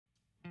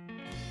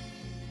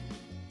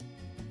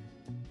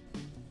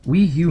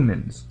We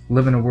humans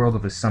live in a world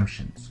of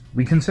assumptions.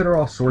 We consider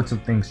all sorts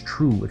of things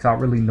true without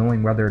really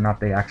knowing whether or not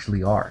they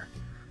actually are.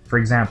 For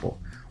example,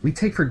 we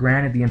take for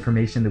granted the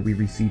information that we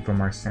receive from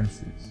our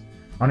senses.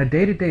 On a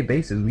day-to-day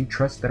basis, we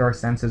trust that our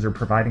senses are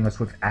providing us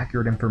with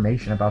accurate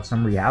information about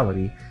some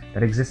reality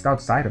that exists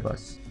outside of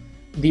us.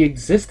 The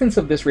existence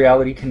of this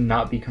reality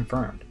cannot be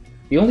confirmed.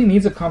 The only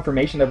means of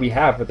confirmation that we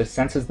have are the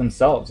senses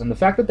themselves, and the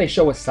fact that they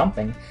show us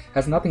something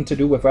has nothing to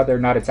do with whether or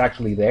not it's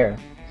actually there.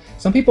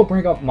 Some people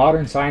bring up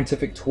modern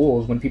scientific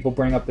tools when people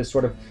bring up this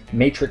sort of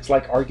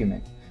matrix-like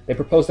argument. They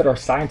propose that our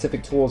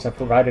scientific tools have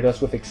provided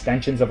us with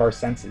extensions of our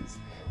senses,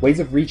 ways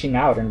of reaching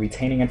out and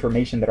retaining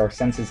information that our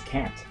senses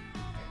can't.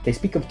 They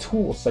speak of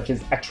tools such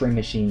as X-ray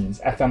machines,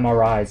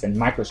 FMRIs, and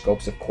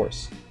microscopes, of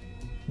course.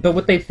 But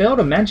what they fail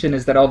to mention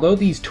is that although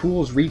these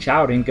tools reach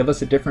out and give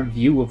us a different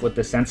view of what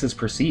the senses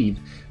perceive,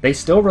 they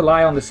still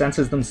rely on the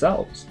senses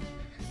themselves.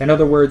 In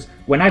other words,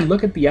 when I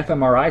look at the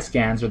fMRI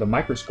scans or the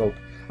microscope,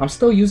 I'm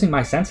still using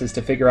my senses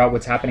to figure out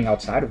what's happening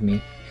outside of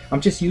me.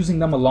 I'm just using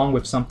them along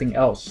with something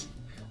else.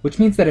 Which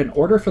means that in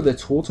order for the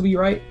tool to be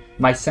right,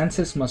 my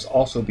senses must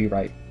also be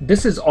right.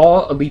 This is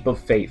all a leap of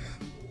faith.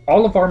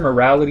 All of our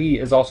morality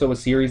is also a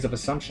series of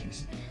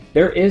assumptions.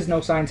 There is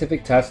no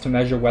scientific test to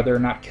measure whether or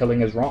not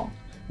killing is wrong.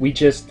 We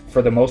just,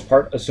 for the most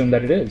part, assume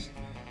that it is.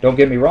 Don't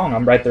get me wrong,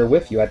 I'm right there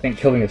with you. I think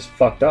killing is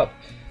fucked up.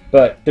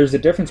 But there's a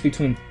difference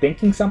between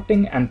thinking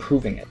something and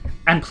proving it.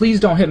 And please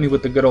don't hit me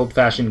with the good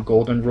old-fashioned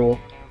golden rule.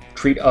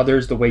 Treat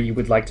others the way you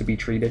would like to be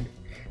treated.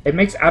 It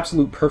makes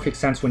absolute perfect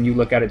sense when you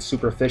look at it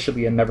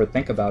superficially and never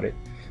think about it.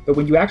 But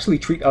when you actually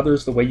treat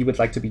others the way you would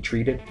like to be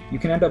treated, you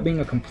can end up being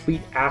a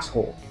complete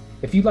asshole.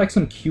 If you'd like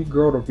some cute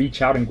girl to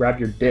reach out and grab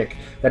your dick,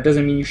 that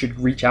doesn't mean you should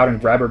reach out and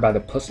grab her by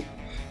the pussy.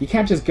 You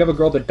can't just give a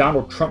girl the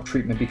Donald Trump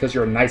treatment because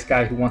you're a nice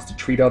guy who wants to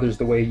treat others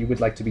the way you would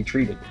like to be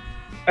treated.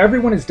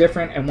 Everyone is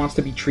different and wants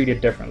to be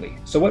treated differently.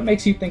 So what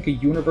makes you think a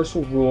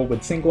universal rule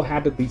would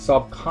single-handedly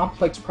solve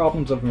complex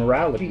problems of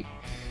morality?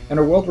 In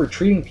a world where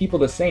treating people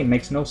the same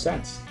makes no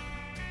sense.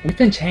 We've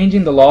been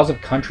changing the laws of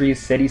countries,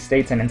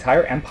 cities-states, and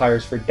entire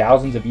empires for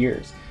thousands of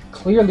years.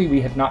 Clearly we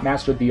have not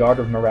mastered the art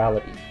of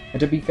morality. And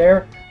to be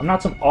fair, I'm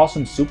not some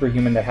awesome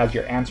superhuman that has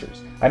your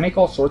answers. I make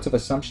all sorts of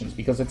assumptions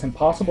because it's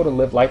impossible to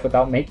live life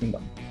without making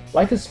them.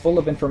 Life is full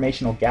of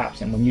informational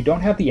gaps, and when you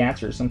don't have the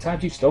answers,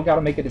 sometimes you still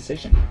gotta make a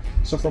decision.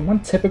 So from one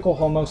typical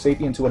Homo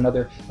sapien to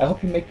another, I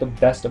hope you make the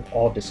best of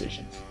all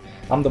decisions.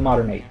 I'm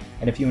TheModernApe,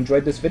 and if you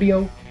enjoyed this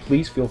video,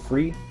 please feel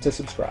free to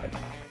subscribe.